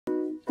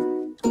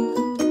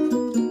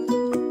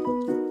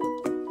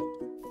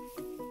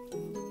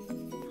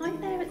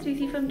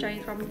from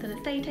Jones Robinson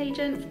Estate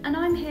Agents, and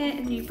I'm here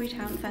in Newbury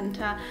Town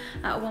Centre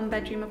at a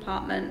 1-bedroom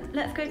apartment.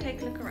 Let's go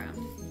take a look around.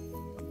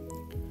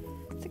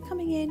 So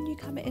coming in, you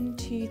come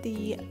into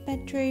the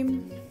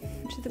bedroom,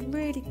 which is a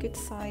really good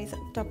size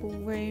double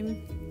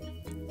room.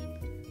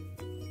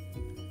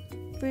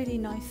 Really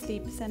nicely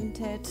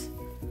presented.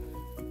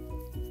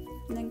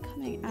 And then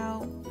coming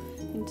out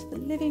into the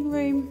living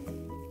room,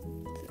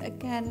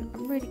 again a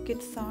really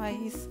good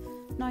size,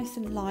 nice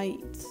and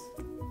light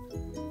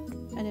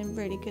and in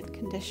really good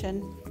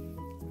condition.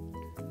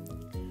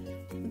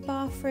 The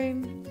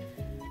bathroom,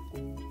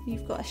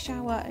 you've got a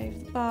shower over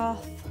the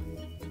bath,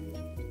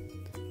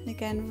 and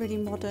again really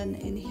modern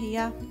in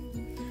here.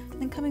 And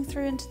then coming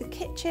through into the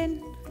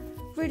kitchen,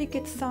 really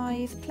good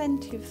size,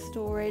 plenty of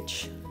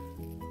storage,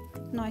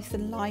 nice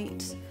and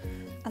light,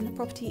 and the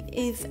property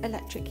is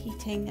electric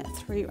heating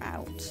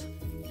throughout.